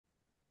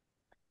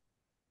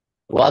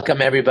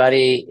Welcome,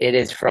 everybody. It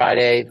is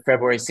Friday,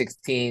 February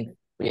 16th.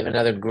 We have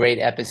another great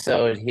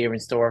episode here in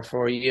store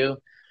for you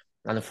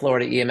on the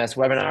Florida EMS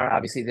webinar.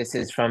 Obviously, this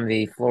is from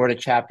the Florida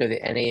chapter of the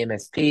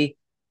NAMSP,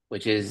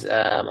 which is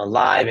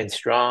alive and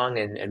strong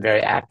and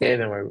very active,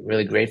 and we're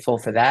really grateful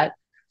for that.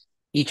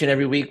 Each and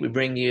every week, we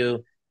bring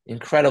you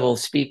incredible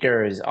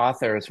speakers,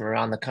 authors from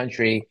around the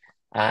country,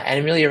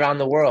 and really around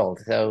the world.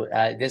 So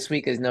this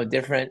week is no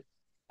different.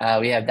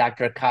 We have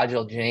Dr.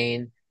 Kajal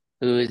Jain,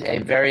 who is a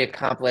very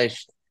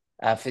accomplished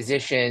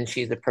physician.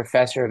 She's a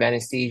professor of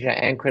anesthesia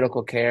and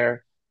critical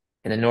care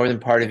in the northern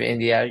part of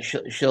India.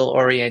 She'll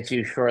orient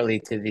you shortly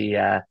to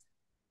the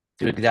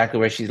to exactly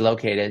where she's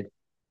located.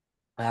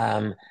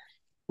 Um,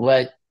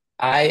 what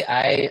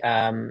I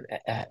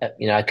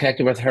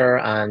connected with her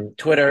on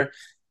Twitter.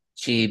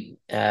 She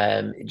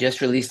just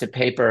released a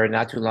paper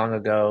not too long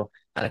ago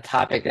on a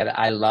topic that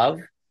I love,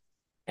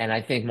 and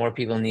I think more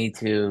people need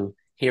to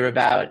hear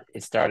about.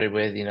 It started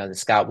with the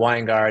Scott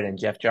Weingart and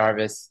Jeff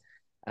Jarvis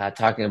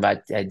talking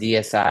about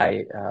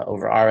DSI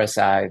over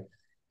RSI,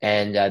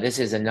 and this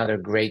is another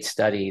great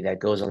study that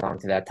goes along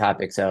to that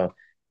topic. So,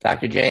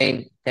 Dr.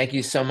 Jain, thank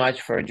you so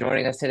much for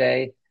joining us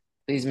today.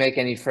 Please make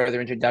any further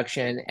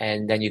introduction,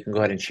 and then you can go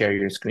ahead and share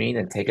your screen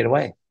and take it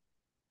away.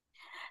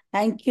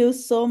 Thank you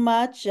so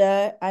much.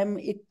 I'm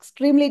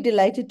extremely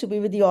delighted to be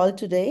with you all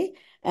today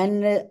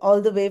and all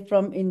the way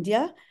from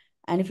India.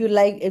 And if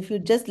you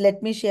just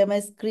let me share my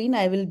screen,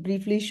 I will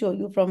briefly show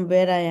you from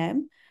where I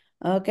am.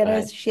 Can I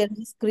Right. share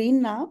my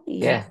screen now?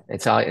 Yeah. Yeah,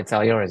 it's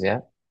all yours. Yeah.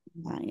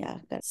 Yeah.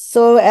 Correct.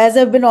 So, as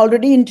I've been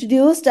already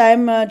introduced,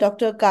 I'm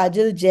Dr.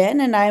 Kajal Jain,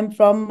 and I'm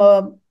from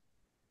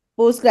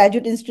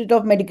Postgraduate Institute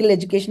of Medical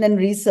Education and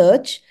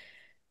Research.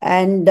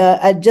 And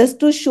just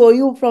to show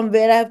you from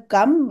where I've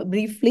come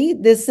briefly,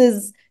 this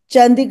is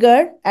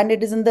Chandigarh, and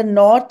it is in the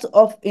north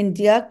of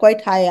India,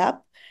 quite high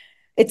up.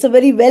 It's a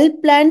very well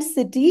planned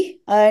city,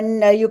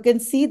 and you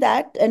can see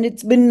that. And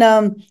it's been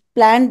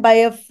planned by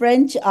a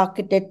French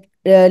architect,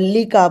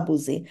 Le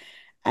Corbusier.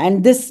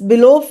 And this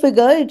below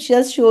figure, it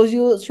just shows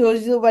you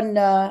one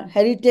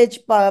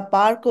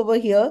park over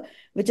here,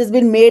 which has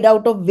been made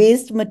out of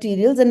waste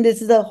materials. And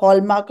this is a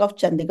hallmark of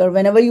Chandigarh.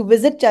 Whenever you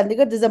visit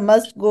Chandigarh, this is a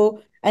must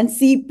go and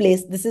see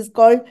place. This is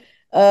called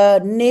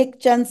Nek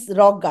Chand's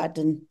Rock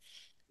Garden.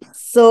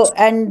 So,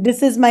 and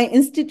this is my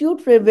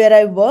institute where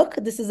I work.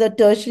 This is a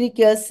tertiary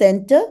care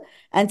center,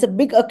 and it's a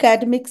big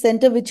academic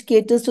center which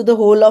caters to the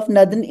whole of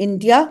northern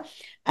India.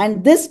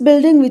 And this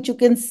building, which you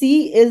can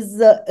see,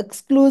 is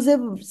exclusive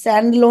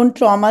standalone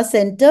trauma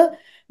center,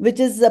 which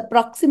is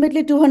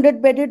approximately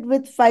 200 bedded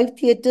with 5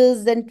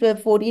 theaters and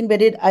 14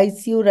 bedded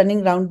ICU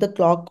running round the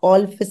clock.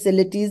 All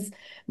facilities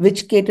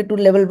which cater to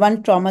level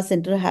 1 trauma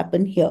center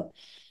happen here.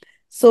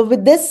 So,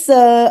 with this,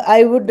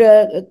 I would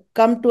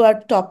come to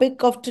our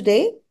topic of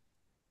today.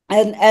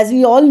 And as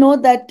we all know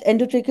that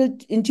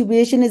endotracheal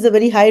intubation is a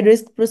very high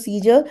risk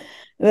procedure,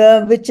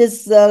 which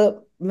is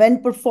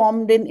when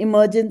performed in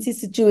emergency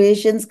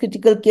situations,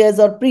 critical cares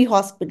or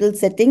pre-hospital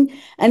setting.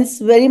 And it's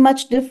very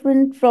much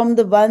different from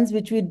the ones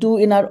which we do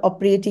in our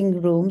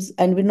operating rooms.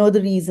 And we know the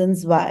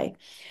reasons why.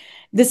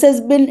 This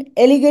has been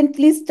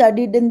elegantly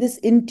studied in this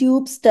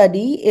Intube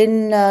study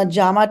in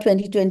JAMA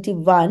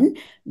 2021,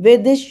 where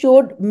they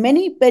showed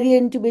many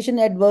peri-intubation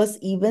adverse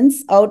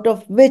events, out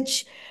of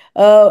which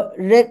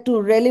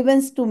to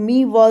relevance to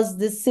me was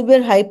this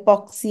severe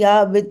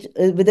hypoxia, which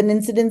with an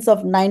incidence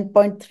of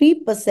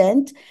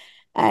 9.3%.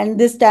 And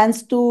this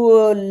stands to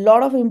a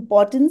lot of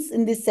importance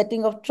in the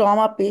setting of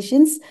trauma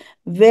patients,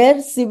 where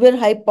severe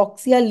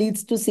hypoxia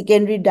leads to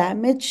secondary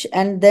damage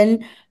and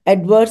then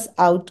adverse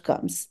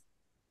outcomes.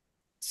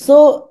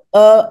 So,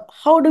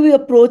 how do we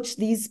approach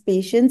these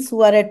patients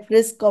who are at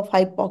risk of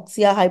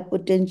hypoxia,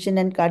 hypotension,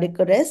 and cardiac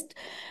arrest?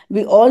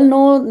 We all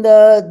know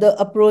the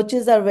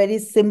approaches are very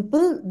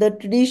simple. The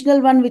traditional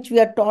one, which we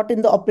are taught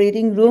in the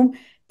operating room,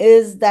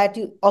 is that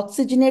you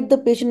oxygenate the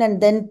patient and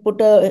then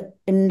put a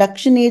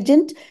induction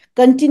agent.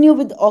 Continue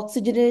with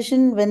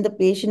oxygenation when the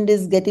patient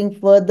is getting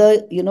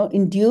further,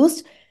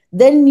 induced.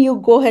 Then you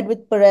go ahead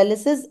with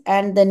paralysis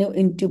and then you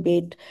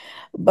intubate.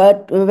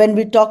 But when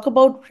we talk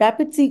about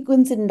rapid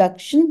sequence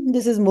induction,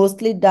 this is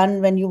mostly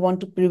done when you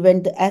want to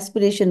prevent the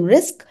aspiration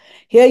risk.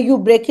 Here you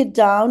break it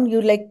down,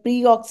 you like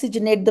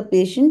pre-oxygenate the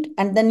patient,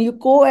 and then you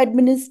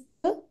co-administer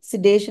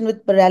sedation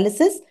with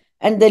paralysis,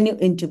 and then you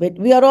intubate.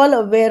 We are all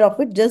aware of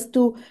it. Just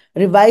to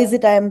revise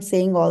it, I am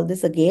saying all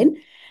this again.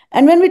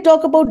 And when we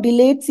talk about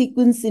delayed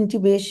sequence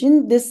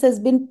intubation, this has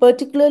been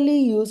particularly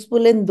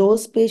useful in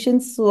those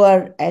patients who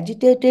are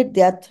agitated,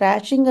 they are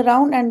thrashing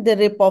around, and they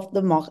rip off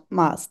the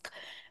mask.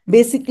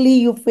 Basically,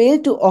 you fail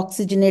to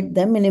oxygenate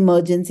them in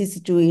emergency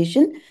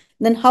situation.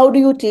 Then how do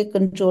you take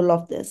control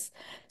of this?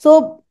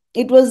 So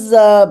it was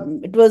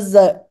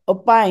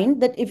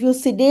opined that if you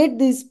sedate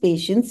these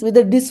patients with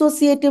a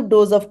dissociative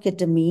dose of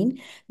ketamine,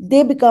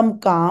 they become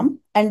calm,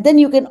 and then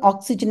you can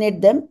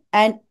oxygenate them.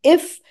 And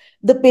if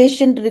the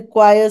patient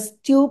requires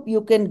tube,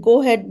 you can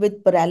go ahead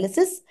with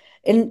paralysis.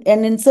 And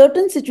in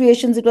certain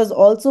situations, it was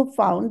also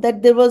found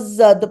that there was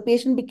the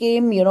patient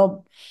became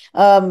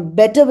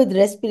better with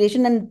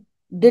respiration, and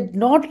did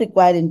not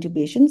require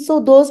intubation. So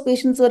those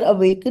patients were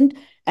awakened,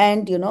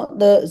 and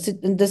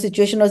the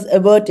situation was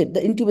averted.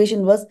 The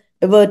intubation was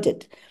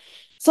averted.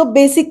 So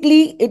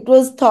basically, it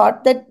was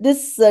thought that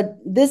this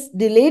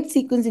delayed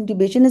sequence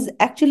intubation is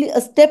actually a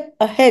step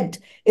ahead.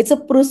 It's a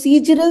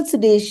procedural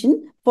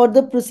sedation for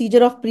the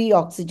procedure of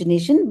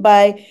pre-oxygenation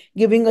by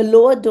giving a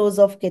lower dose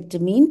of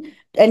ketamine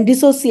and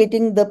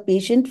dissociating the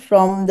patient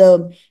from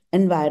the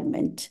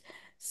environment.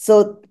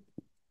 So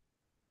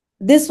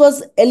this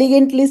was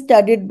elegantly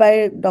studied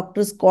by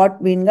Dr.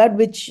 Scott Weingart,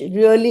 which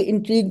really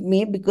intrigued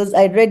me because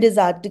I read his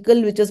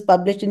article, which was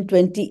published in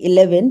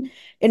 2011,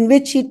 in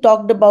which he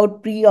talked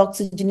about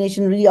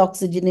pre-oxygenation,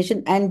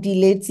 reoxygenation, and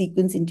delayed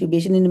sequence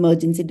intubation in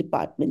emergency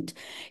department.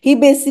 He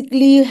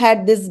basically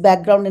had this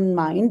background in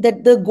mind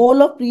that the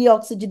goal of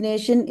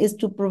pre-oxygenation is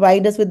to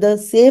provide us with a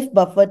safe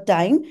buffer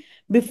time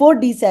before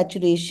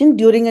desaturation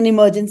during an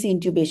emergency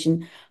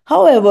intubation.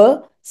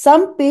 However,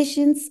 some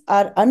patients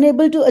are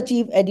unable to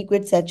achieve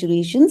adequate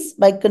saturations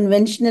by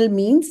conventional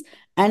means,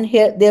 and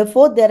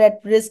therefore they're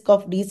at risk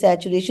of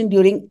desaturation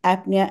during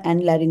apnea and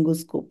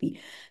laryngoscopy.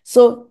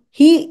 So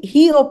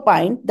he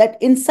opined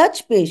that in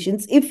such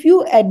patients, if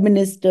you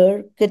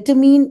administer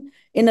ketamine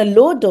in a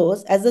low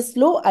dose as a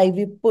slow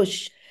IV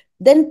push,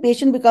 then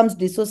patient becomes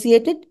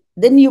dissociated.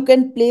 Then you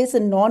can place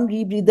a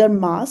non-rebreather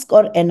mask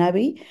or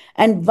NIV,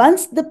 and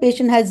once the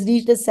patient has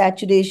reached a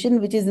saturation,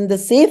 which is in the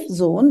safe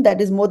zone,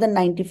 that is more than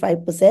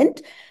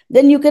 95%,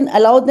 then you can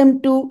allow them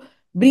to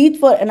breathe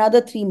for another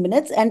 3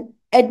 minutes and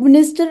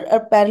administer a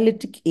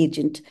paralytic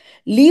agent.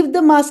 Leave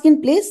the mask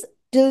in place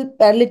till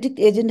paralytic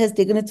agent has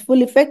taken its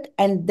full effect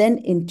and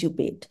then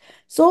intubate.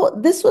 So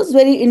this was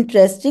very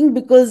interesting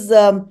because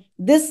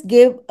this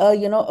gave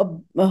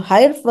a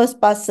higher first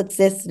pass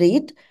success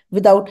rate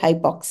without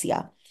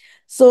hypoxia.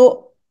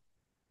 So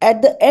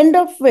at the end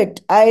of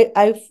it,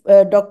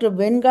 Dr.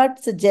 Weingart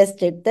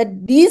suggested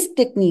that these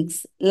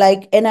techniques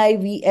like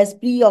NIV as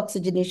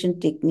pre-oxygenation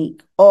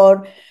technique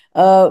or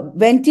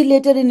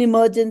ventilator in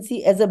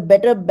emergency as a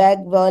better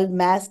bag valve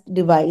mask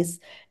device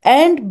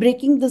and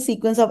breaking the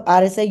sequence of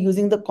RSI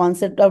using the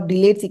concept of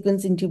delayed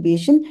sequence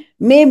intubation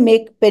may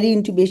make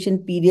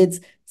peri-intubation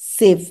periods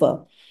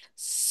safer.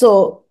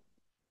 So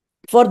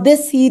for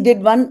this, he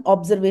did one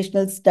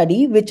observational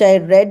study, which I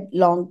read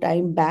long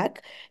time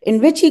back, in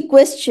which he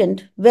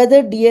questioned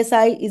whether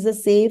DSI is a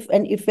safe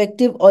and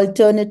effective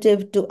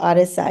alternative to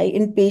RSI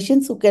in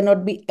patients who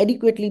cannot be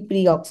adequately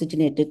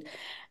pre-oxygenated.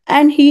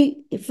 And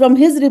he, from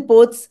his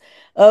reports,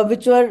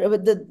 which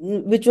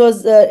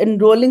was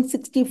enrolling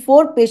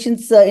 64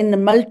 patients in a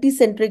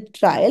multicentric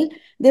trial,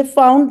 they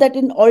found that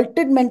in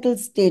altered mental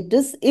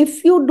status,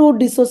 if you do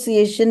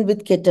dissociation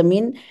with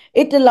ketamine,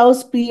 it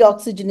allows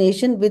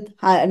pre-oxygenation with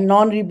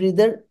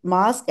non-rebreather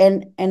mask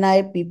and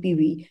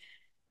NIPPV.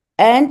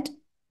 And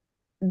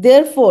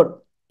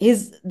therefore,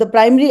 the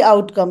primary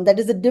outcome, that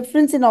is the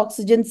difference in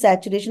oxygen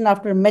saturation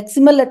after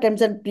maximal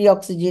attempts at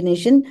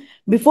pre-oxygenation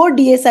before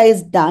DSI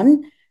is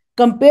done,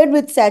 compared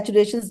with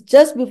saturations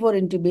just before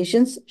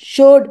intubations,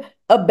 showed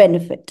a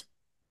benefit.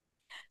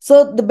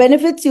 So the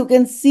benefits you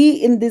can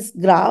see in this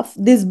graph,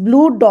 these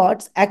blue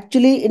dots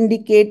actually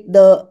indicate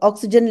the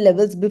oxygen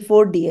levels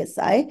before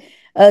DSI.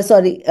 These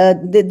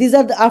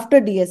are the after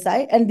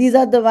DSI, and these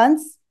are the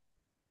ones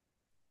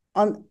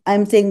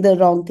I'm saying the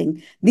wrong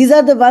thing. These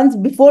are the ones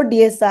before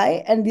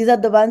DSI, and these are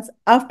the ones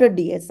after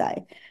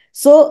DSI.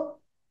 So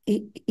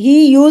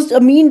he used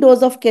a mean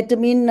dose of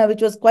ketamine,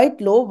 which was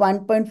quite low,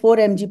 1.4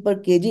 mg per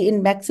kg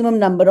in maximum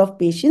number of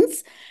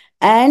patients.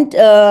 And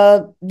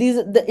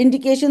the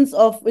indications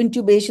of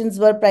intubations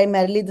were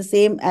primarily the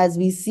same as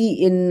we see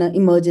in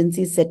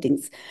emergency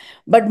settings.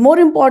 But more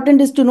important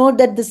is to note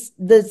that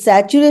the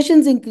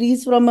saturations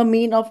increased from a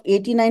mean of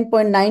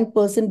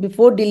 89.9%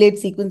 before delayed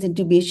sequence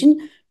intubation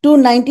to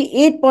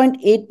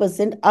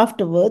 98.8%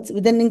 afterwards,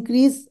 with an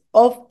increase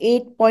of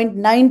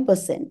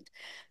 8.9%.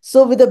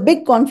 So with a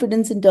big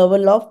confidence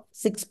interval of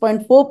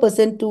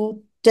 6.4%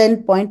 to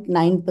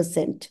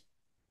 10.9%.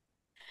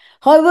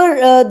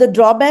 However, the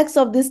drawbacks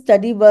of this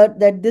study were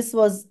that this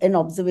was an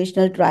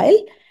observational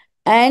trial,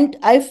 and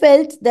I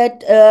felt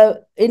that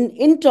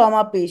in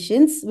trauma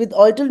patients with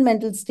altered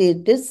mental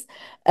status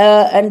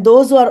and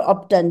those who are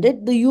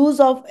obtunded, the use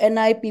of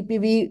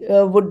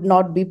NIPPV would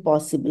not be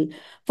possible.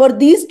 For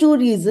these two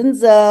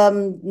reasons,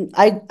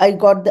 I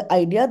got the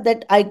idea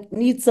that I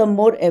need some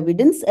more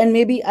evidence, and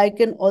maybe I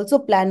can also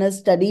plan a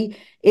study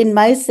in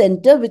my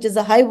center, which is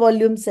a high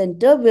volume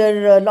center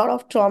where a lot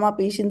of trauma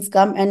patients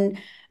come, and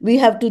we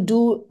have to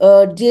do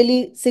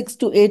daily 6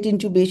 to 8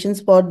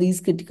 intubations for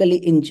these critically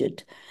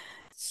injured.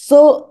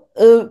 So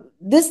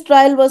this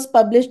trial was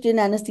published in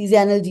Anesthesia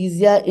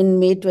Analgesia in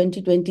May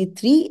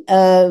 2023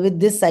 with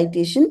this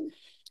citation.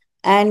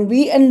 And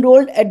we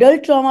enrolled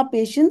adult trauma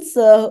patients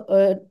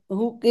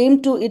who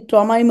came to a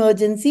trauma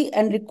emergency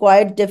and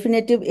required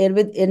definitive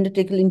airway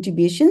endotracheal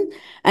intubation.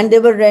 And they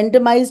were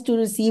randomized to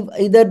receive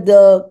either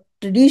the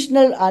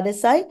traditional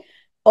RSI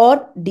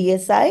or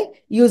DSI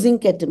using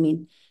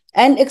ketamine.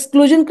 And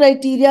exclusion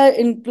criteria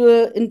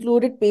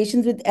included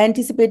patients with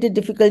anticipated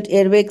difficult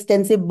airway,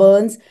 extensive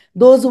burns,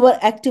 those who were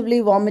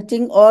actively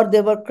vomiting, or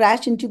there were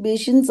crash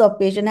intubations, or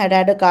patient had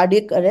had a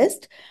cardiac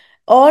arrest,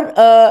 or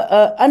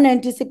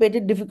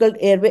unanticipated difficult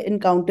airway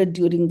encountered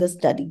during the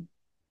study.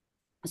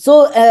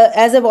 So,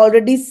 as I've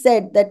already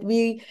said, that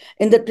we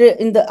in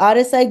the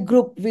RSI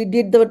group we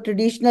did the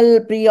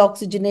traditional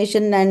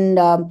pre-oxygenation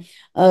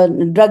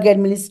and drug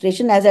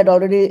administration, as I'd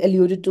already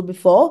alluded to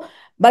before.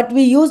 But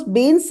we used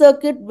Bain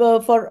circuit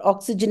for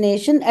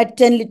oxygenation at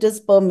 10 liters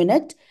per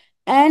minute,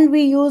 and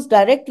we used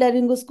direct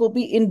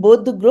laryngoscopy in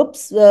both the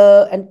groups.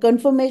 And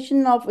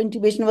confirmation of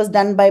intubation was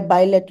done by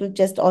bilateral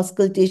chest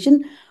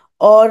auscultation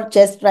or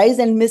chest rise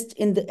and missed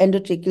in the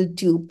endotracheal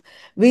tube.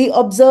 We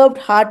observed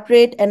heart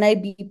rate,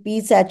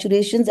 NIBP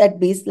saturations at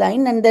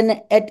baseline, and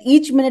then at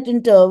each minute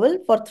interval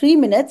for 3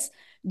 minutes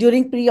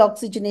during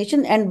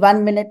pre-oxygenation and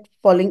 1 minute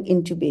following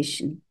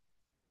intubation.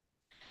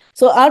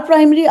 So our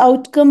primary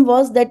outcome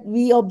was that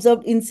we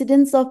observed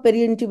incidence of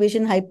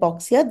peri-intubation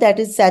hypoxia, that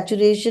is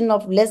saturation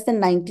of less than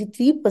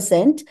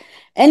 93%,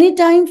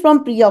 anytime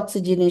from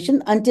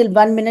pre-oxygenation until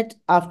 1 minute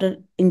after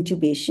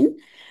intubation.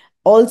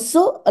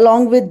 Also,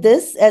 along with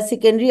this, as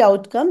secondary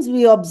outcomes,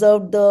 we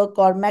observed the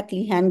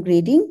Cormack-Lehan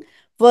grading,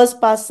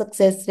 first pass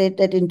success rate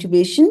at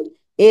intubation,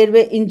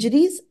 airway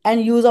injuries,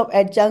 and use of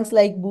adjuncts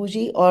like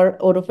bougie or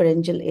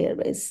oropharyngeal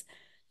airways.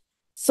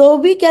 So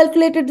we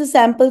calculated the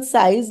sample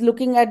size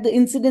looking at the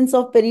incidence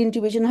of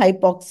peri-intubation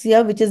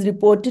hypoxia, which is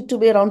reported to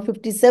be around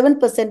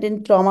 57%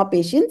 in trauma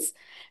patients,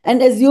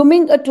 and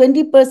assuming a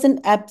 20%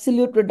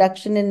 absolute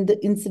reduction in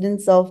the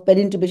incidence of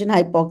peri-intubation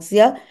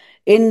hypoxia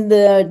in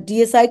the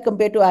DSI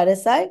compared to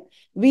RSI,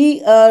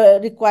 we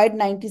required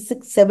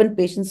 96.7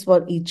 patients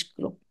for each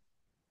group.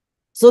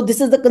 So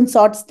this is the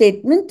consort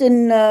statement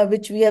in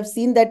which we have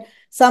seen that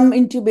some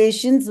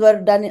intubations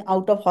were done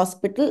out of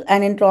hospital,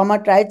 and in trauma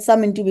triage,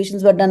 some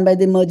intubations were done by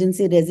the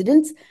emergency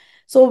residents.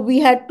 So we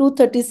had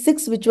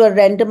 236 which were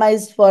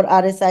randomized for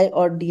RSI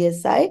or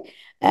DSI,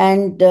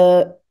 and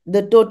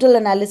the total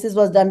analysis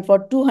was done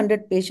for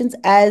 200 patients,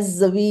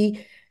 as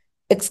we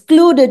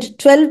excluded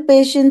 12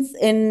 patients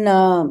in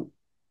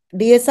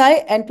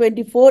DSI and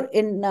 24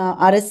 in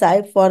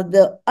RSI for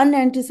the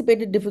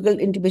unanticipated difficult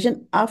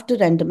intubation after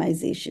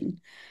randomization.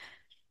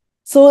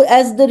 So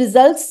as the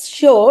results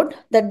showed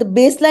that the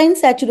baseline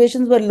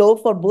saturations were low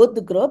for both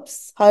the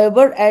groups.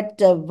 However,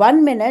 at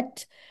 1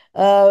 minute,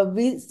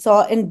 we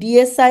saw in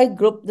DSI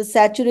group, the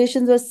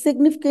saturations were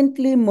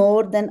significantly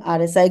more than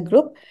RSI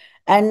group.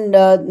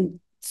 And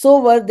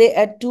so were they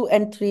at 2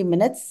 and 3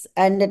 minutes.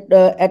 And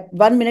at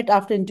 1 minute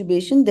after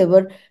intubation, they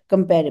were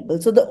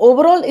comparable. So the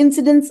overall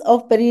incidence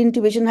of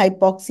peri-intubation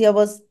hypoxia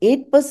was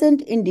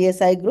 8% in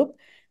DSI group,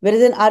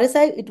 whereas in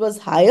RSI, it was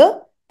higher,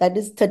 that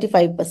is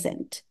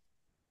 35%.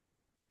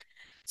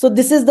 So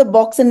this is the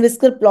box and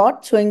whisker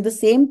plot showing the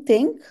same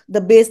thing, the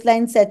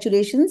baseline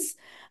saturations.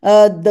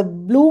 The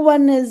blue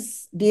one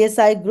is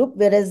DSI group,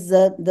 whereas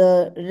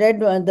the red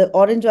one, the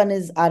orange one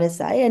is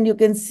RSI. And you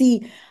can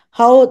see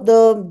how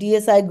the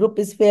DSI group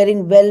is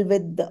faring well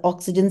with the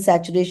oxygen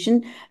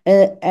saturation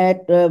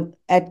at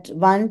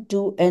 1,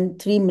 2,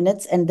 and 3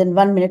 minutes, and then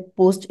 1 minute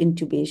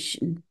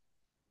post-intubation.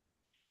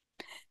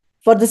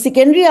 For the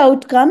secondary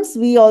outcomes,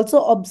 we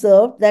also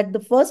observed that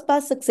the first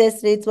pass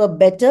success rates were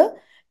better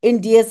in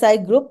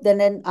DSI group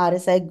than in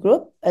RSI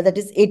group, that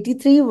is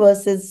 83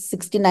 versus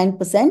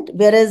 69%,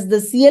 whereas the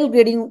CL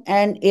grading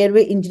and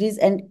airway injuries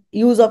and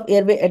use of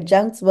airway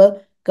adjuncts were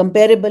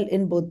comparable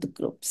in both the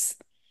groups.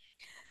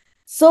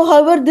 So,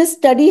 however, this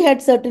study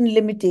had certain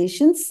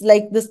limitations,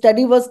 like the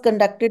study was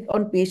conducted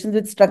on patients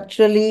with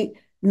structurally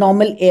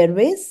normal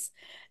airways.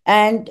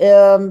 And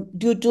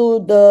due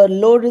to the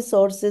low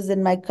resources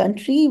in my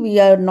country, we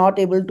are not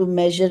able to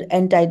measure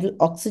end-tidal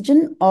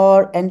oxygen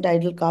or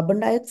end-tidal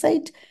carbon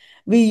dioxide.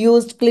 We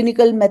used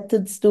clinical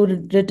methods to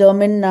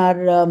determine our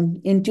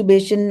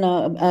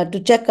intubation, to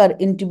check our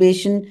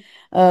intubation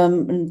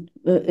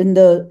in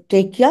the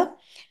trachea.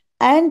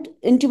 And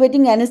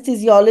intubating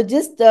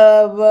anesthesiologists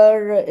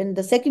were in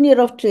the second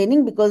year of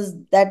training, because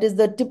that is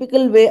the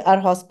typical way our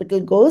hospital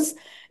goes.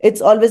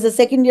 It's always a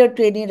second year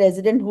trainee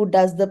resident who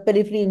does the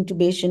periphery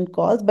intubation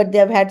calls, but they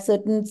have had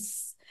certain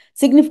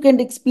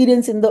significant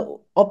experience in the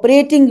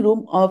operating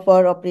room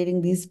for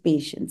operating these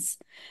patients.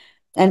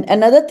 And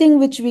another thing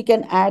which we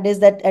can add is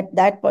that at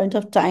that point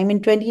of time in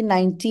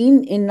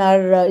 2019, in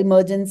our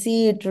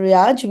emergency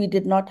triage, we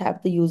did not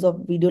have the use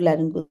of video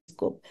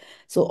laryngoscope.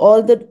 So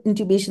all the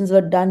intubations were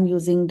done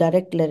using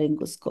direct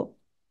laryngoscope.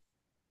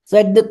 So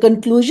at the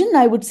conclusion,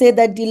 I would say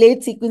that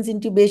delayed sequence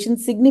intubation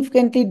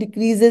significantly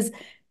decreases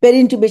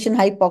peri-intubation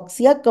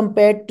hypoxia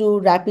compared to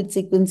rapid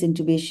sequence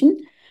intubation.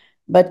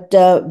 But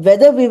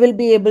whether we will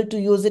be able to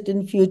use it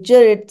in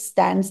future, it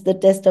stands the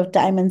test of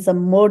time, and some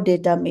more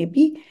data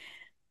maybe.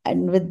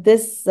 And with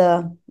this,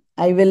 I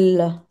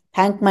will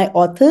thank my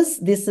authors.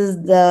 This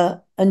is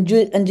the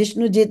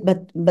Anjishnujit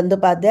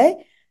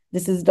Bandyopadhyay.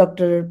 This is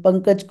Dr.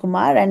 Pankaj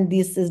Kumar, and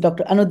this is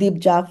Dr.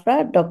 Anudeep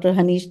Jafra, Dr.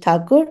 Hanish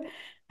Thakur,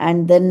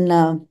 and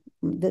then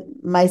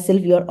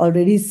myself you are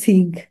already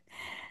seeing.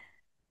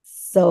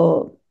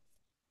 So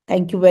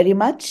thank you very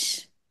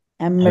much.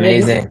 I'm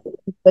ready for Amazing.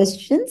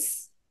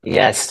 questions.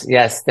 Yes,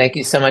 yes. Thank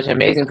you so much.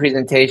 Amazing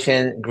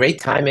presentation.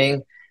 Great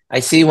timing.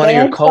 I see one of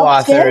Can your I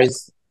stop share?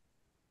 co-authors.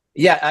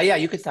 Yeah, yeah,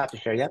 you can stop the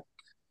share. Yep.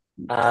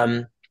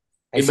 I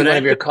Yeah, see but I one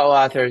have of your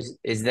co-authors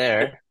is a,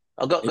 there.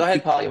 Oh, go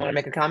ahead, Paul. You want to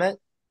make a comment?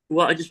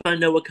 well, I just want to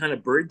know what kind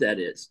of bird that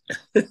is.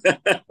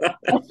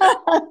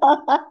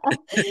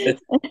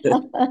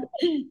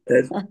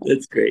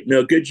 That's great.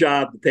 No, good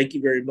job. Thank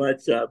you very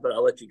much. But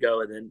I'll let you go.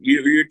 And then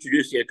you're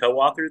introducing a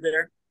co-author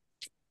there.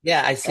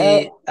 Yeah, I Uh,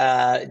 see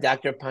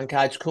Dr.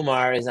 Pankaj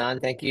Kumar is on.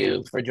 Thank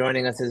you for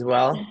joining us as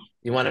well. Do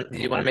you want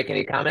to make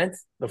any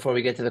comments before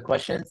we get to the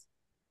questions?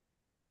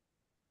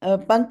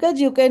 Pankaj,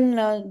 you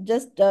can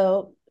just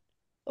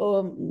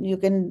you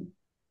can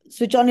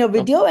switch on your Oh,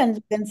 video and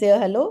you can say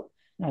hello.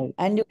 Hi.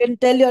 And you can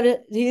tell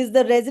he is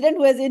the resident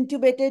who has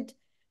intubated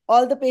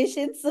all the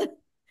patients.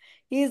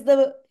 He's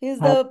the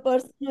Hi.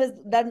 person who has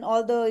done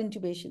all the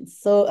intubations.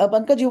 So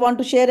Pankaj, you want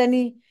to share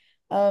any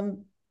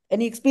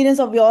experience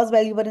of yours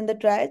while you were in the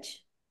triage?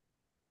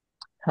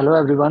 Hello,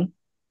 everyone.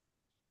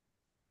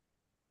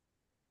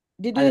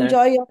 Did you hi there.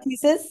 enjoy your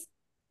thesis?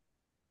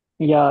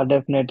 Yeah,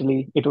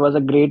 definitely. It was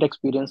a great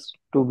experience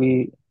to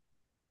be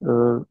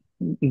uh,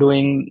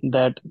 doing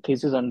that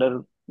thesis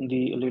under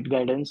the elite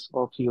guidance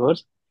of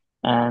yours.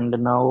 And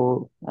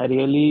now I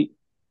really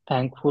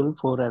thankful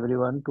for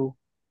everyone to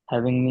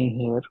having me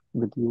here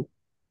with you.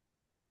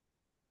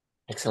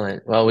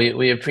 Excellent. Well,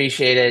 we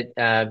appreciate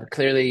it.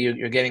 Clearly,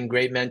 you're getting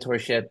great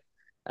mentorship.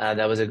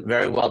 That was a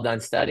very well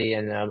done study,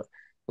 and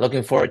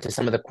looking forward to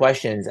some of the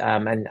questions.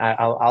 And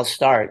I'll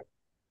start,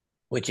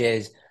 which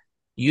is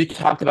you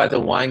talked about the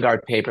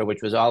Weingart paper,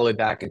 which was all the way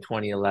back in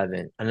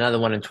 2011. Another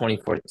one in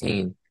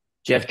 2014.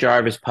 Jeff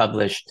Jarvis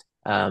published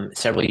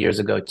several years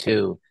ago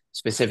too,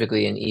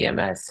 specifically in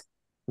EMS.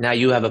 Now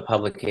you have a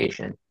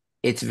publication.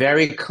 It's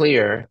very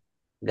clear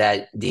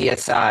that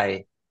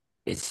DSI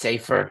is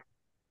safer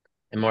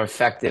and more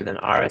effective than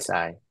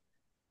RSI.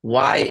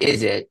 Why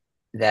is it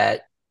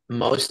that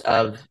most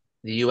of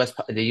the US,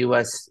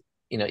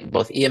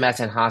 both EMS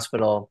and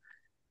hospital,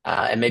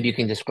 and maybe you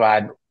can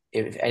describe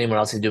if anyone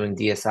else is doing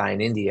DSI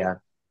in India,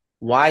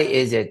 why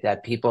is it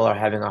that people are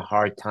having a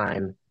hard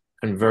time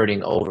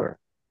converting over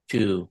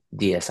to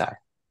DSI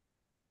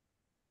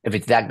if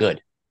it's that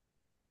good?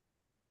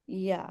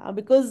 Yeah,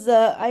 because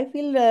I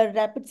feel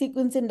rapid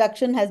sequence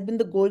induction has been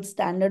the gold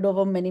standard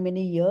over many,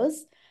 many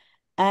years.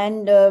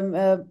 And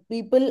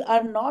people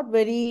are not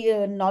very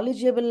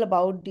knowledgeable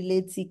about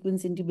delayed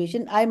sequence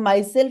intubation. I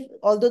myself,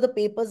 although the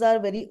papers are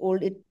very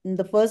old,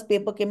 the first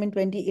paper came in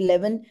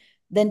 2011,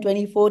 then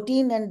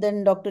 2014, and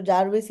then Dr.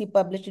 Jarvis, he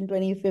published in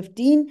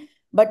 2015.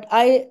 But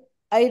I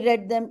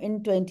read them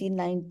in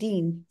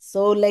 2019.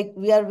 So like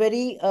we are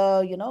very,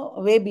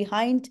 way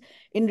behind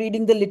in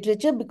reading the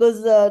literature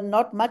because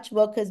not much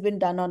work has been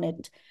done on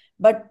it.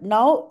 But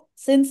now,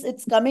 since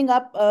it's coming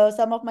up,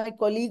 some of my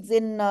colleagues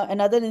in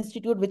another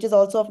institute, which is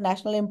also of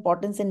national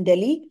importance in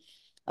Delhi,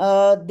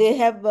 they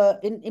have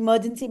in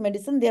emergency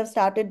medicine, they have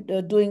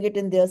started doing it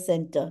in their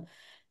center.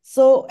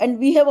 So, and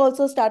we have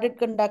also started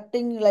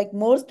conducting like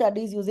more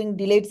studies using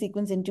delayed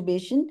sequence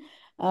intubation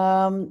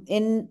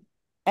in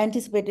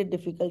anticipated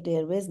difficult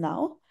airways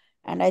now.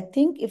 And I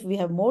think if we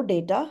have more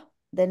data,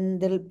 then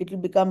it will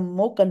become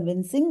more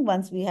convincing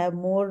once we have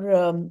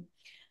more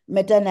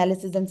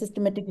meta-analysis and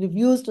systematic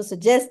reviews to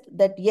suggest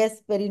that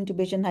yes,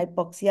 peri-intubation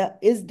hypoxia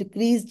is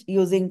decreased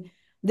using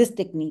this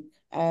technique,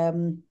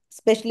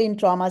 especially in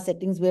trauma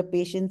settings where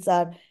patients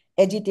are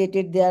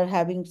agitated, they are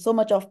having so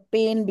much of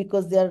pain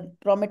because they are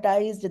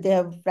traumatized, they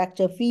have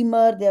fractured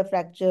femur, they have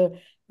fractured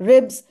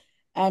ribs,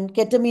 and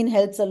ketamine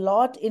helps a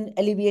lot in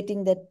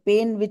alleviating that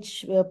pain,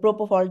 which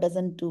propofol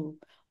doesn't do.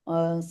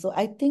 So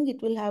I think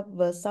it will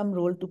have some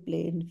role to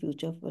play in the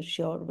future for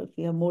sure if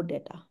we have more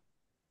data.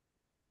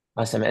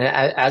 Awesome. And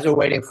as we're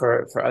waiting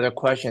for other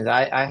questions,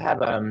 I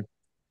have a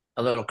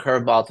little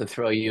curveball to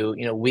throw you.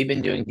 We've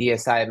been doing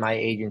DSI at my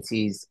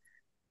agencies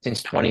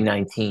since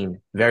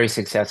 2019, very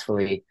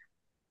successfully.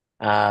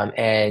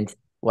 And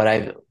what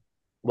I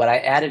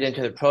added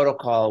into the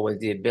protocol was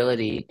the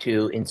ability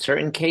to, in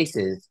certain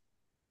cases,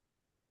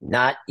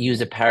 not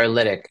use a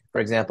paralytic. For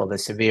example, the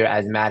severe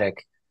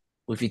asthmatic,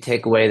 if you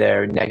take away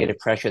their negative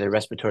pressure, their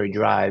respiratory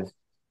drive,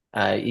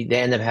 they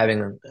end up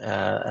having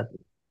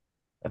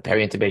a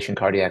peri-intubation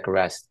cardiac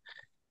arrest.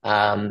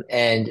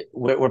 And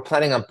we're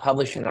planning on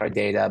publishing our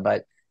data,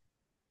 but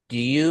do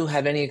you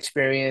have any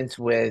experience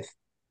with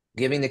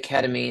giving the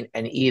ketamine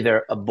and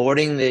either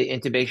aborting the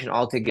intubation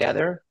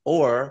altogether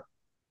or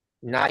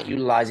not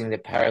utilizing the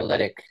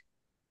paralytic,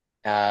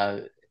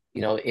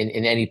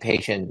 in any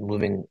patient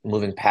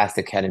moving past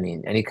the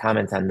ketamine? Any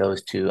comments on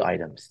those two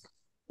items?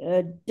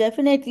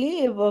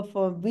 Definitely,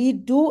 we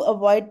do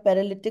avoid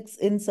paralytics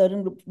in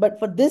certain groups, but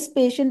for this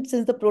patient,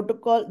 since the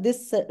protocol,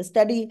 this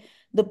study,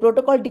 the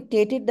protocol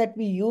dictated that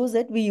we use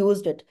it, we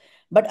used it.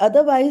 But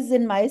otherwise,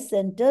 in my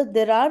center,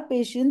 there are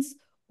patients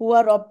who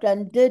are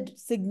obtunded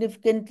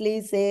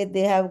significantly, say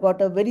they have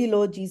got a very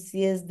low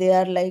GCS, they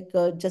are like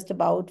just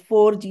about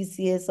 4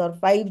 GCS or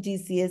 5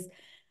 GCS.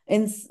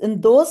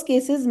 In those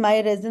cases,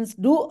 my residents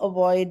do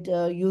avoid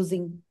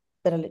using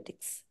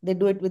paralytics. They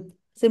do it with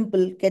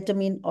simple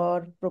ketamine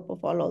or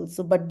propofol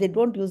also, but they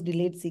don't use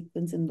delayed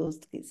sequence in those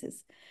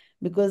cases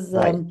because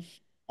Right.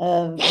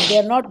 they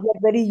are not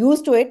yet very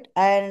used to it.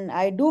 And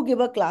I do give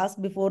a class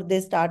before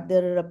they start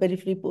their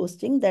periphery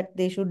posting that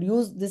they should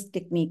use this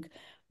technique.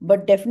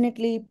 But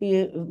definitely,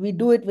 we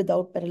do it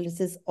without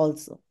paralysis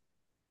also.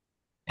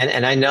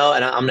 And I know,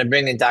 and I'm going to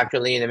bring in Dr.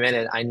 Lee in a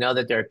minute. I know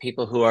that there are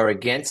people who are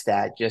against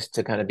that, just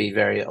to kind of be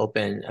very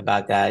open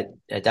about that.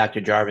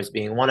 Dr. Jarvis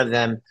being one of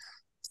them,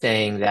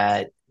 saying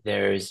that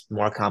there's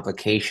more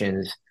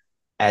complications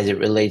as it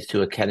relates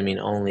to a ketamine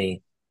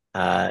only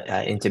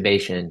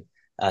intubation.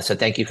 So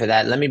thank you for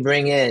that. Let me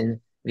bring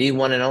in the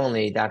one and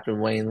only Dr.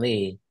 Wayne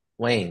Lee.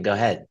 Wayne, go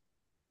ahead.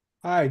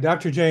 Hi,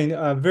 Dr. Jain.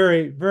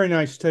 Very, very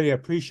nice study. I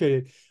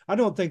appreciate it. I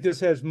don't think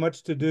this has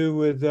much to do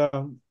with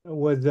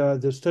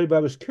the study, but I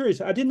was curious.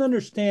 I didn't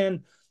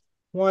understand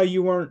why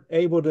you weren't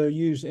able to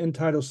use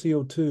end-tidal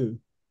CO2.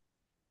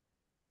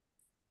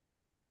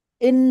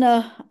 In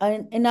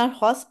our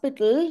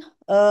hospital,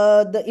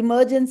 the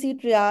emergency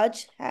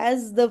triage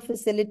has the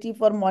facility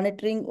for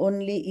monitoring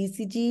only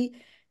ECG,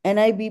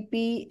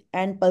 NIBP,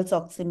 and pulse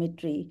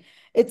oximetry.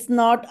 It's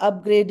not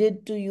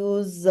upgraded to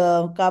use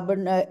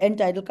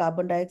end-tidal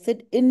carbon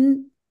dioxide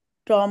in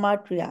trauma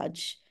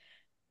triage.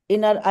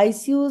 In our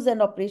ICUs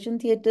and operation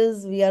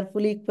theaters, we are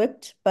fully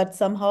equipped, but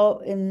somehow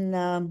in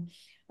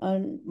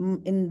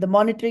the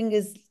monitoring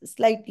is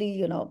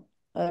slightly,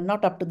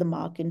 not up to the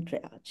mark in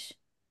triage.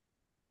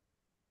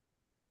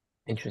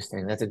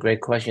 Interesting. That's a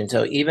great question.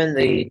 So even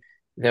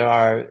there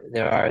are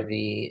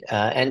the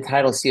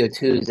end-tidal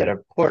CO2s that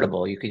are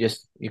portable. You could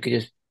just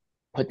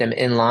put them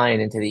in line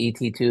into the ET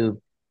tube.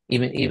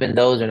 Even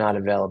those are not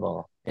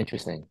available.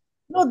 Interesting.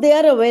 No, they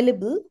are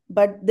available,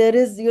 but there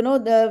is,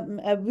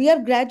 we are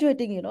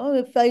graduating,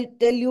 if I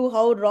tell you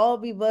how raw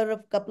we were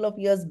a couple of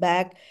years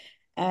back,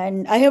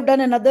 and I have done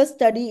another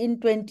study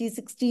in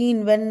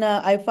 2016 when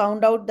I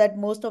found out that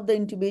most of the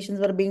intubations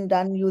were being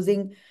done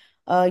using,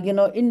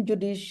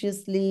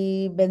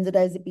 injudiciously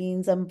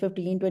benzodiazepines, some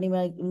 15,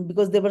 20,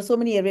 because there were so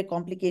many airway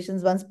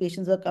complications once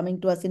patients were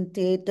coming to us in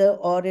theater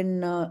or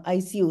in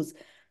ICUs.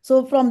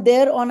 So from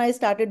there on, I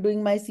started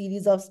doing my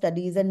series of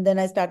studies, and then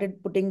I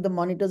started putting the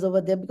monitors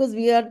over there because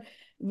we are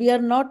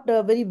not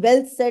a very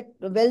well set,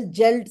 well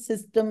gelled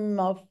system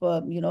of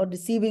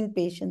receiving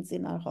patients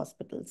in our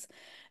hospitals.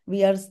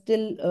 We are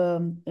still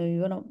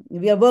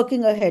we are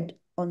working ahead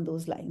on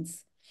those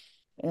lines.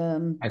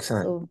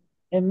 Excellent. So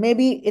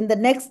maybe in the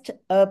next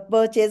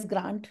purchase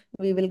grant,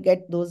 we will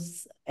get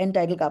those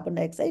end-tidal carbon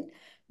dioxide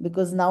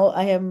because now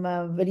I am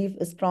very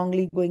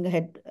strongly going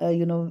ahead,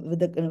 with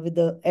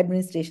the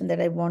administration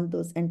that I want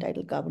those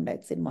end-tidal carbon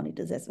dioxide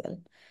monitors as well.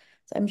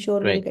 So I'm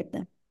sure we'll Great. get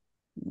them.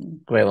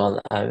 Great.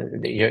 Well,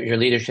 your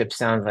leadership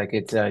sounds like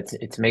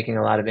it's making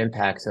a lot of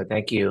impact. So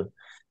thank you.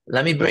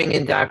 Let me bring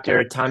in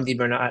Dr. Tom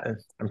DiBernardo.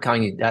 I'm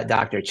calling you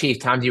Dr. Chief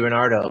Tom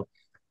DiBernardo.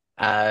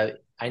 I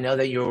know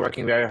that you're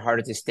working very hard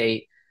at the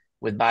state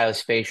with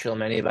biospatial.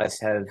 Many of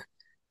us have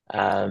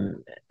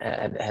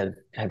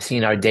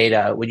seen our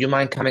data. Would you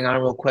mind coming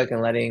on real quick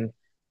and letting at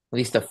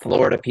least the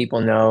Florida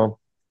people know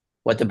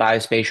what the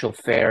biospatial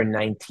FAIR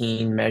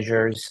 19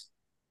 measures,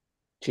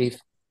 Chief?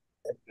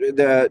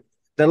 The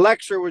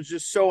lecture was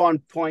just so on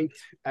point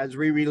as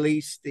we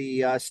released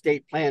the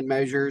state plan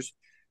measures.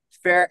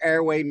 Fair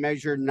Airway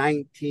Measure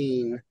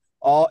 19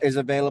 all is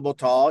available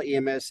to all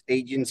EMS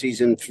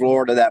agencies in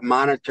Florida that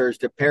monitors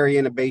the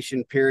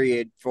peri-intubation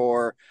period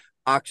for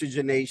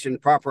oxygenation,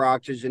 proper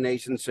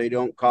oxygenation, so you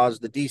don't cause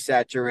the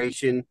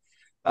desaturation,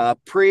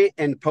 pre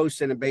and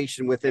post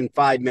intubation within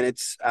 5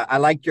 minutes. I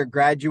like your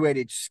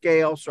graduated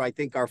scale, so I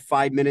think our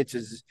 5 minutes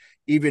is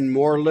even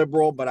more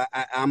liberal, but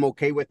I'm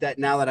okay with that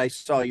now that I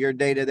saw your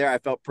data there. I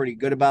felt pretty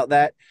good about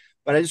that.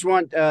 But I just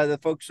want the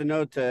folks to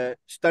know to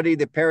study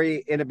the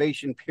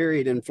peri-intubation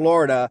period in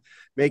Florida,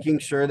 making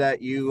sure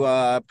that you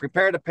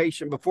prepare the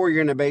patient before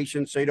your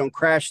intubation so you don't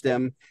crash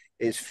them,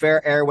 is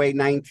Fair Airway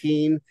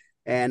 19.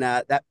 And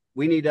that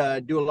we need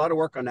to do a lot of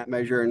work on that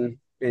measure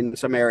in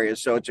some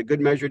areas. So it's a good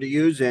measure to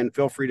use, and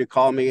feel free to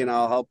call me and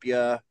I'll help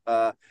you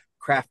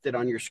craft it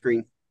on your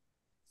screen.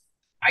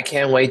 I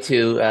can't wait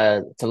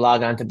to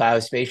log on to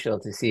Biospatial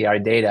to see our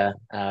data.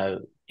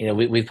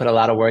 We put a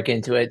lot of work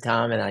into it,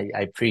 Tom, and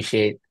I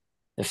appreciate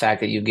the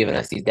fact that you've given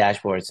us these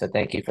dashboards. So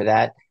thank you for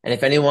that. And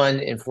if anyone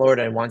in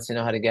Florida wants to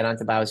know how to get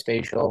onto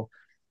Biospatial,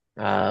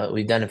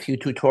 we've done a few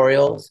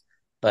tutorials,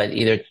 but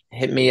either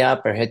hit me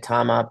up or hit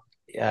Tom up.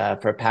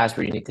 For a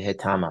password, you need to hit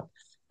Tom up.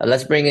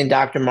 Let's bring in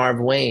Dr. Marv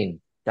Wayne.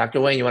 Dr.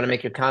 Wayne, you want to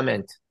make your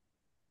comment?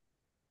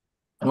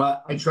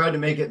 Well, I tried to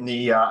make it in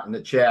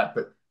the chat,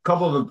 but a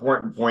couple of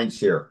important points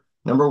here.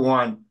 Number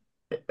one,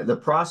 the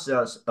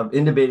process of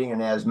intubating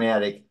an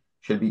asthmatic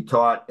should be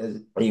taught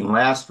as a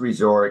last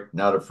resort,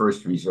 not a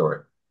first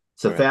resort.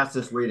 It's the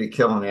fastest way to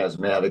kill an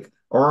asthmatic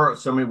or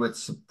somebody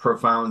with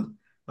profound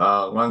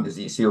lung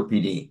disease,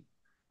 COPD.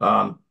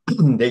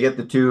 They get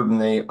the tube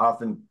and they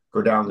often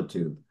go down the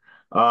tube.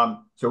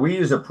 So we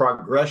use a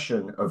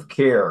progression of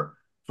care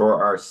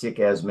for our sick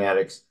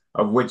asthmatics,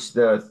 of which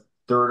the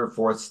third or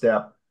fourth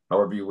step,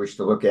 however you wish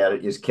to look at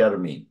it, is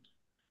ketamine.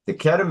 The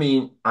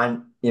ketamine,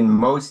 in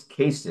most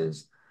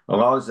cases,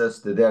 allows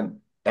us to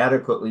then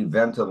adequately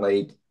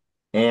ventilate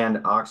and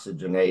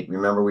oxygenate.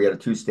 Remember, we had a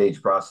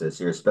two-stage process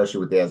here,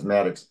 especially with the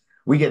asthmatics.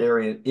 We get air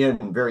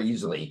in very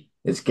easily.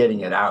 It's getting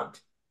it out.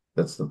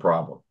 That's the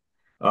problem.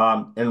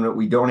 And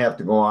we don't have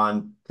to go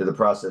on to the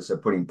process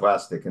of putting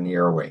plastic in the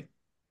airway.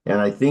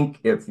 And I think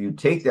if you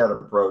take that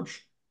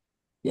approach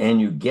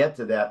and you get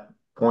to that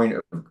point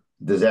of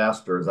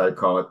disaster, as I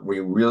call it, where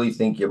you really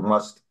think you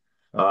must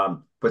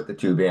put the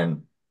tube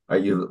in,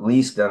 you've at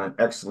least done an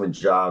excellent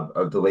job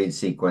of delayed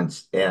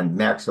sequence and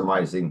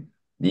maximizing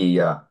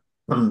the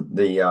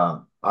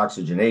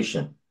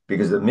oxygenation.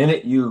 Because the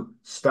minute you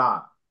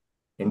stop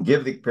and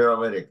give the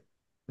paralytic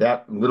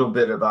that little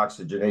bit of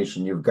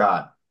oxygenation you've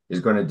got is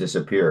going to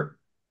disappear.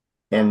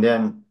 And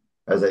then,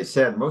 as I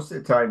said, most of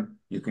the time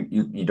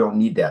you don't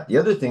need that. The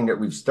other thing that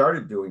we've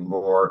started doing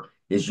more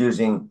is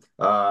using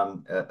a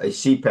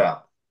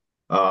CPAP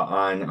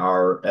on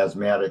our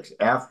asthmatics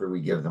after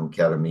we give them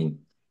ketamine,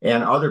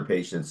 and other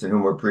patients in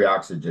whom we're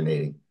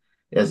pre-oxygenating,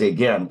 as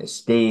again, a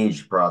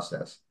staged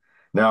process.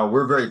 Now,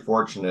 we're very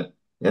fortunate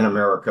in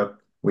America.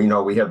 We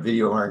know we have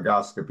video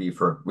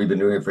laryngoscopy we've been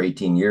doing it for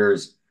 18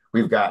 years.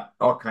 We've got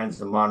all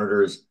kinds of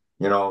monitors,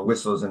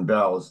 whistles and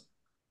bells.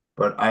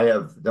 But I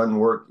have done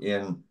work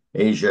in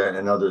Asia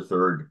and other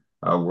third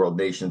world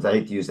nations. I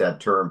hate to use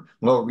that term,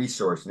 low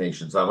resource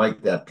nations. I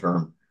like that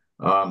term.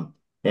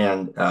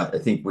 And I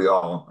think we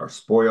all are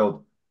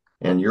spoiled.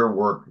 And your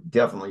work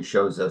definitely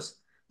shows us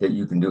that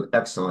you can do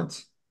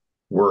excellent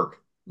work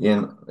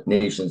in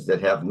nations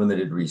that have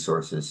limited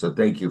resources. So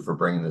thank you for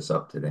bringing this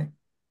up today.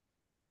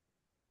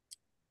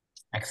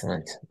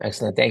 Excellent.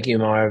 Excellent. Thank you,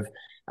 Marv.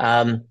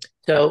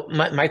 So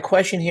my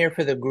question here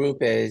for the group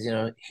is,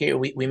 here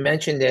we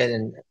mentioned it,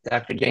 and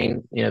Dr.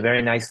 Jain,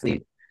 very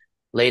nicely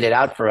laid it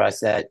out for us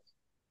that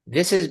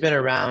this has been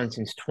around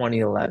since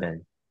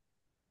 2011.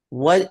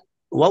 What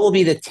will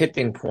be the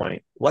tipping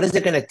point? What is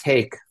it going to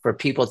take for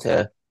people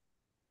to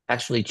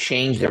actually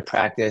change their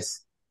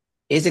practice?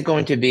 Is it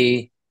going to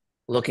be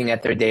looking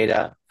at their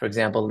data, for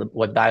example,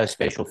 what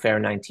biospatial FAIR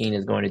 19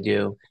 is going to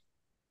do?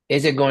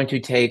 Is it going to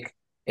take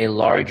a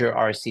larger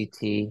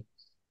RCT?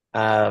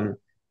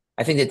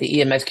 I think that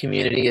the EMS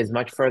community is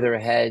much further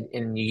ahead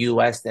in the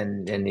US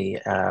than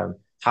the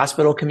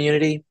hospital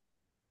community.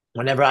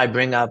 Whenever I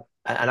bring up,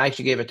 and I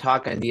actually gave a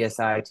talk on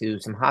DSI to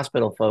some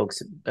hospital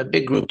folks, a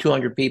big group,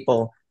 200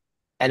 people,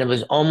 and it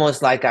was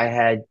almost like I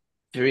had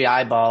 3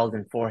 eyeballs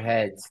and 4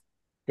 heads.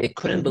 They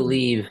couldn't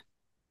believe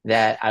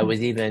that I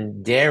was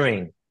even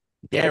daring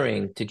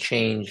to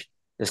change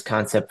this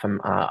concept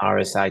from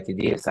RSI to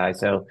DSI.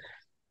 So,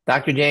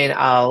 Dr. Jain,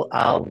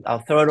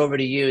 I'll throw it over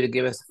to you to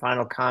give us a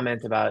final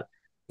comment about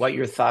what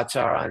your thoughts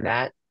are on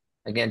that.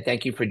 Again,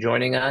 thank you for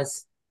joining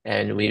us,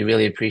 and we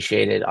really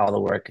appreciated all the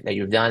work that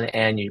you've done,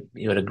 and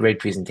you had a great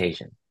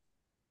presentation.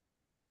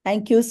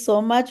 Thank you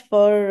so much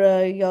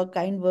for your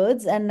kind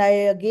words. And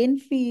I again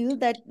feel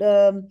that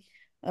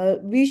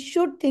we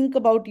should think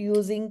about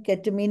using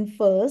ketamine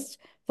first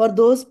for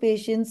those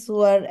patients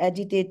who are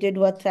agitated,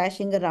 who are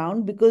thrashing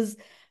around, because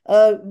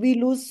we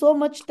lose so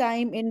much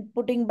time in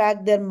putting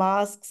back their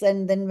masks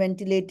and then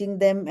ventilating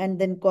them and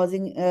then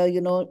causing,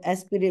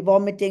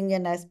 vomiting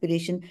and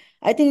aspiration.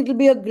 I think it will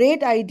be a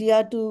great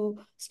idea to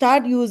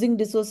start using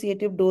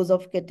dissociative dose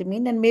of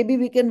ketamine, and maybe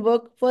we can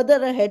work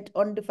further ahead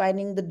on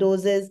defining the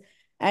doses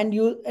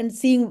and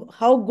seeing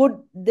how good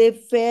they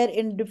fare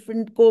in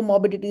different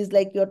comorbidities,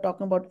 like you're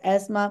talking about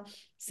asthma.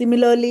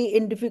 Similarly,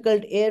 in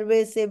difficult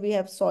airways, say we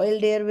have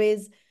soiled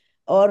airways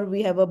or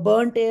we have a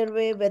burnt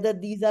airway, whether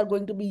these are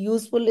going to be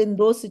useful in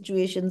those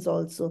situations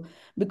also.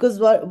 Because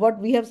what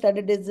we have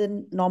studied is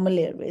in normal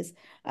airways.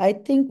 I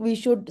think we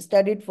should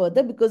study it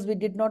further because we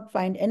did not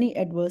find any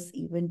adverse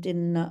event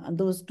in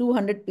those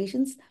 200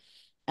 patients.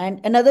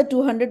 And another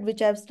 200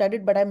 which I've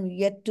studied, but I'm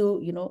yet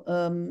to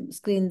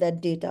screen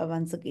that data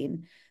once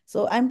again.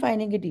 So I'm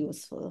finding it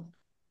useful.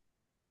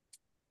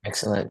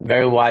 Excellent.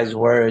 Very wise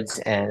words.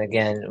 And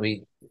again,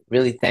 we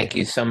really thank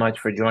you so much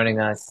for joining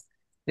us.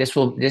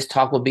 This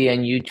talk will be on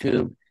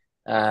YouTube.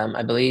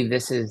 I believe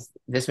this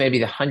may be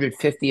the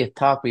 150th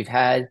talk we've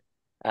had.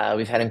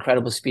 We've had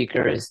incredible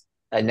speakers.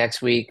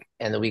 Next week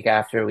and the week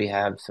after, we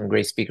have some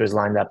great speakers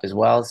lined up as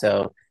well.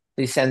 So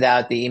please send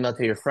out the email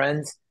to your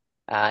friends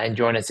and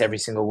join us every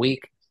single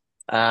week.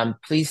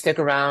 Please stick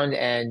around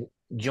and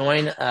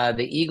join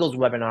the Eagles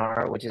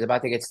webinar, which is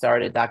about to get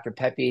started. Dr.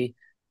 Pepe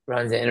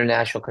runs the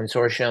International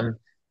Consortium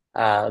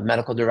of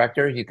Medical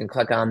Directors. You can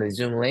click on the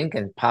Zoom link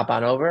and pop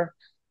on over.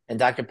 And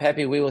Dr.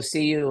 Pepe, we will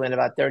see you in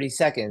about 30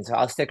 seconds. So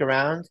I'll stick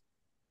around,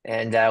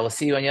 and we'll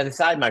see you on the other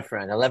side, my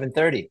friend.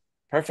 11:30.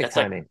 Perfect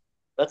timing.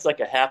 That's like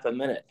a half a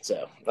minute.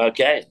 So,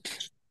 okay.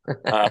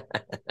 There.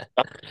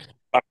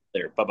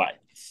 Bye-bye.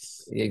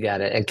 You got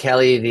it. And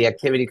Kelly, the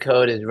activity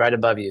code is right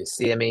above you.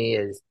 CME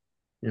is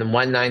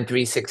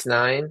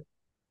 19369.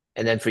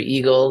 And then for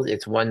Eagles,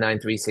 it's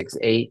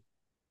 19368.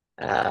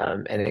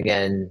 And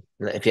again,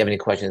 if you have any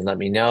questions, let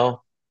me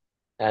know.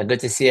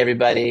 Good to see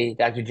everybody.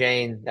 Dr.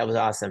 Jain, that was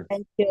awesome.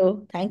 Thank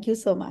you. Thank you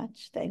so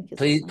much. Thank you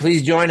so much.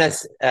 Please join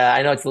us.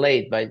 I know it's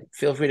late, but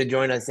feel free to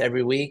join us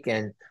every week.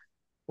 And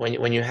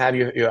when you have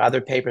your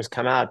other papers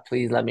come out,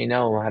 please let me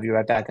know. We'll have you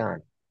right back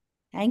on.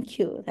 Thank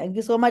you. Thank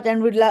you so much.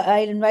 And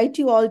I'll invite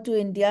you all to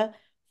India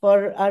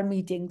for our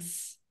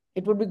meetings.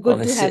 It would be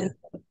good to have you.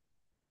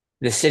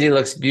 The city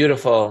looks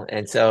beautiful.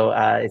 And so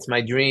it's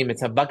my dream.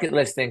 It's a bucket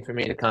list thing for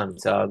me to come.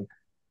 So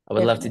I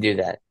would love to do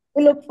that.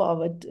 We look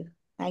forward to.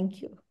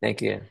 Thank you.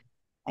 Thank you.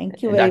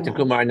 Thank you and very Dr. much.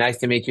 Kumar, nice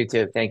to meet you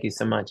too. Thank you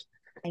so much.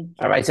 Thank you.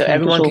 All right, so Thank you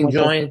everyone so can much,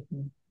 sir.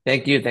 join.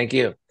 Thank you. Thank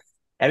you.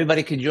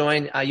 Everybody could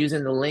join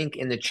using the link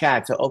in the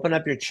chat. So open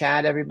up your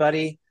chat,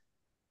 everybody.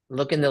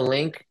 Look in the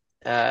link.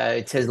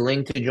 It says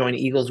link to join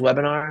Eagle's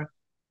webinar.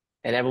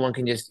 And everyone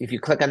can just, if you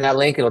click on that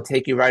link, it'll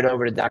take you right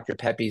over to Dr.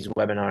 Pepe's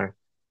webinar.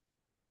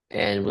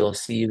 And we'll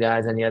see you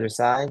guys on the other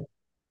side.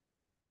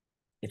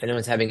 If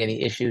anyone's having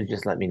any issues,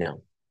 just let me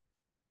know.